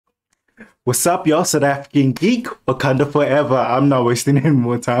What's up, y'all? S.a.geek, Wakanda forever. I'm not wasting any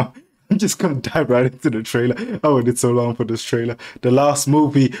more time. I'm just gonna dive right into the trailer. I waited so long for this trailer. The last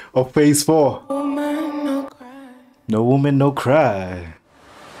movie of Phase 4. Woman, no cry. No woman, no cry.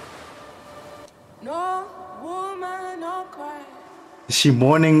 No woman, no cry. Is she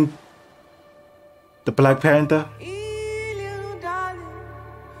mourning the Black Panther? Little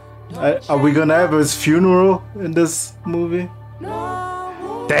darling, Are we gonna have his funeral in this movie? no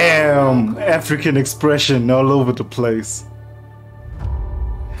woman. Damn, African expression all over the place.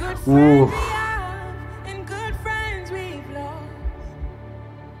 Good friends Ooh. we have and good friends we've lost.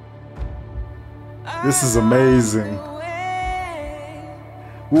 This is amazing. Away.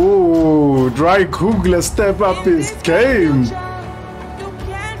 Ooh, Dry Kugler step up his game. You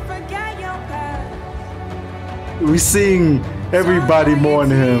can't forget your past. We seeing everybody mourn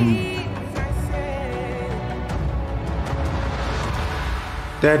him.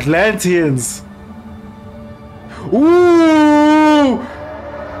 The Atlanteans. Ooh!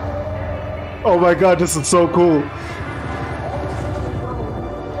 Oh my god, this is so cool.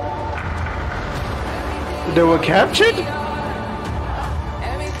 They were captured?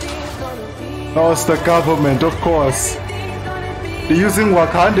 Oh, it's the government, of course. They're using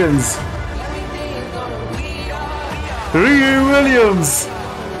Wakandans. Riri Williams.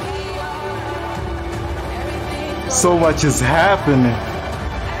 So much is happening.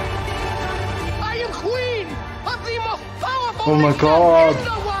 I am queen of the most powerful Oh my nation God. in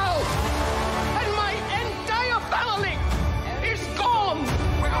the world, and my entire family is gone.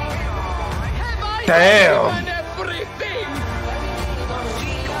 Have I Damn. given everything?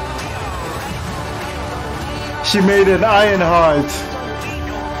 She made an iron heart.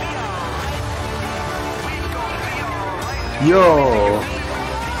 Yo.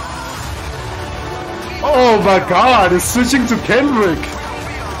 Oh my god, it's switching to Kendrick.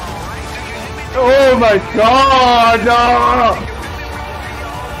 Oh my god.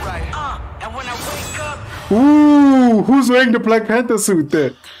 Ooh, who's wearing the Black Panther suit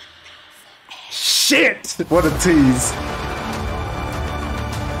then? Shit, what a tease.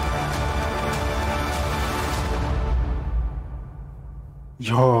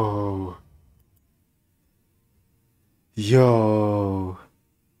 Yo. Yo.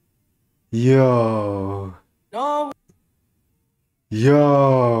 Yo. No.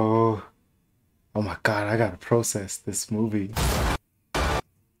 Yo. Oh my god, I gotta process this movie.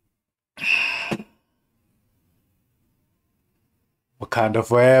 Wakanda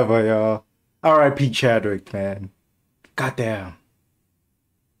forever, y'all. R.I.P. Chadwick, man. Goddamn.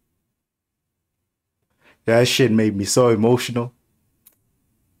 That shit made me so emotional.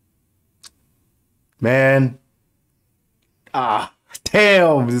 Man.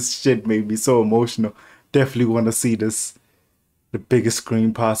 Damn, this shit made me so emotional. Definitely want to see this the biggest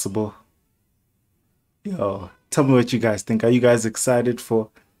screen possible. Yo, tell me what you guys think. Are you guys excited for?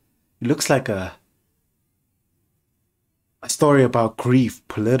 It looks like a story about grief,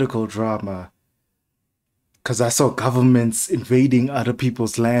 political drama. Cause I saw governments invading other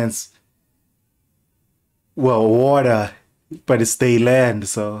people's lands. Well, water, but it's their land.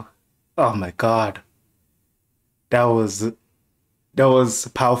 So, oh my god, that was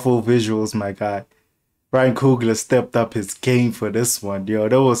powerful visuals, my guy. Ryan Coogler stepped up his game for this one, yo.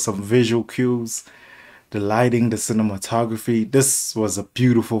 There was some visual cues, the lighting, the cinematography. This was a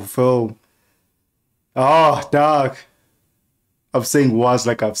beautiful film. Oh, dog. I'm saying was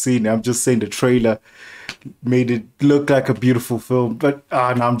like I've seen it. I'm just saying the trailer made it look like a beautiful film. But no,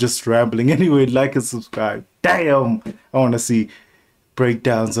 I'm just rambling. Anyway, like and subscribe. Damn! I want to see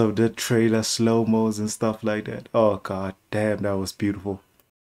breakdowns of the trailer, slow-mos and stuff like that. Oh, god damn, that was beautiful.